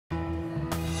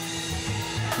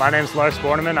My name's Lars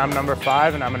Bornemann. I'm number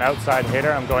 5 and I'm an outside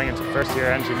hitter. I'm going into first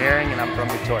year engineering and I'm from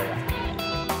Victoria.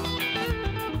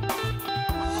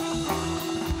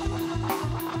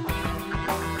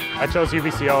 I chose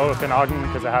UBCO Okanagan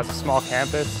because it has a small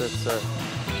campus. It's a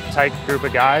tight group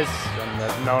of guys and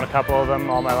I've known a couple of them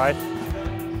all my life.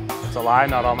 It's a lie,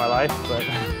 not all my life, but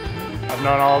I've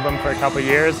known all of them for a couple of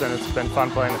years and it's been fun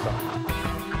playing with them.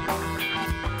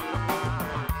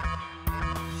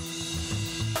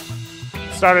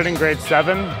 Started in grade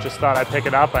 7, just thought I'd pick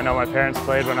it up. I know my parents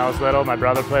played when I was little, my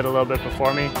brother played a little bit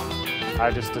before me.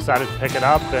 I just decided to pick it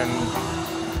up and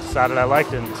decided I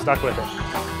liked it and stuck with it.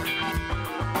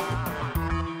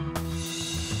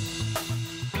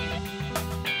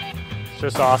 It's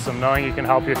just awesome knowing you can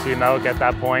help your team out, get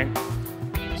that point.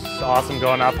 It's awesome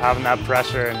going up, having that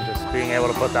pressure and just being able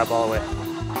to put that ball away.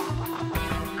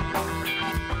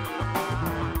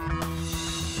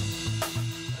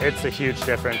 It's a huge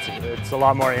difference. It's a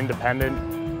lot more independent.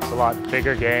 It's a lot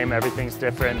bigger game. Everything's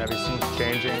different. Everything's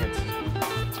changing.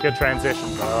 It's a good transition,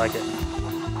 but I like it.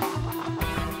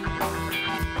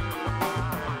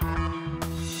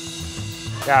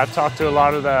 Yeah, I've talked to a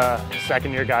lot of the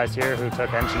second-year guys here who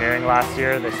took engineering last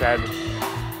year. They said,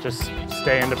 just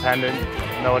stay independent,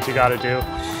 know what you got to do,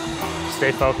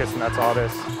 stay focused, and that's all it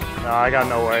is. No, I got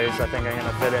no worries. I think I'm going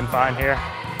to fit in fine here,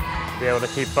 be able to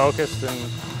keep focused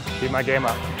and keep my game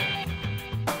up.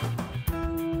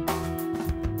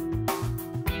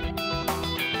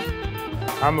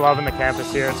 I'm loving the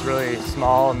campus here. It's really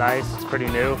small, nice, it's pretty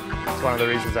new. It's one of the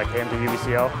reasons I came to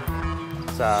UBCO.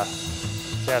 It's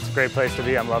a great place to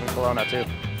be. I'm loving Kelowna too.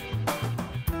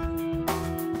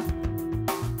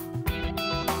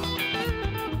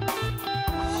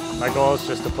 My goal is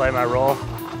just to play my role,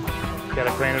 get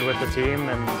acquainted with the team,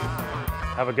 and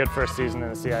have a good first season in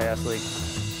the CIS League.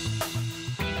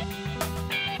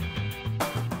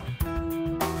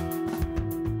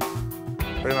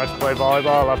 Pretty much play volleyball.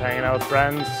 I love hanging out with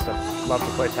friends. I love to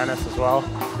play tennis as well.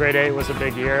 Grade 8 was a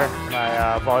big year.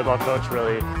 My volleyball coach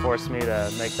really forced me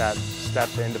to make that step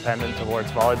to independent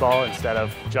towards volleyball instead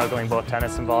of juggling both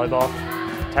tennis and volleyball.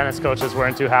 Tennis coaches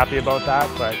weren't too happy about that,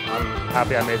 but I'm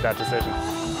happy I made that decision.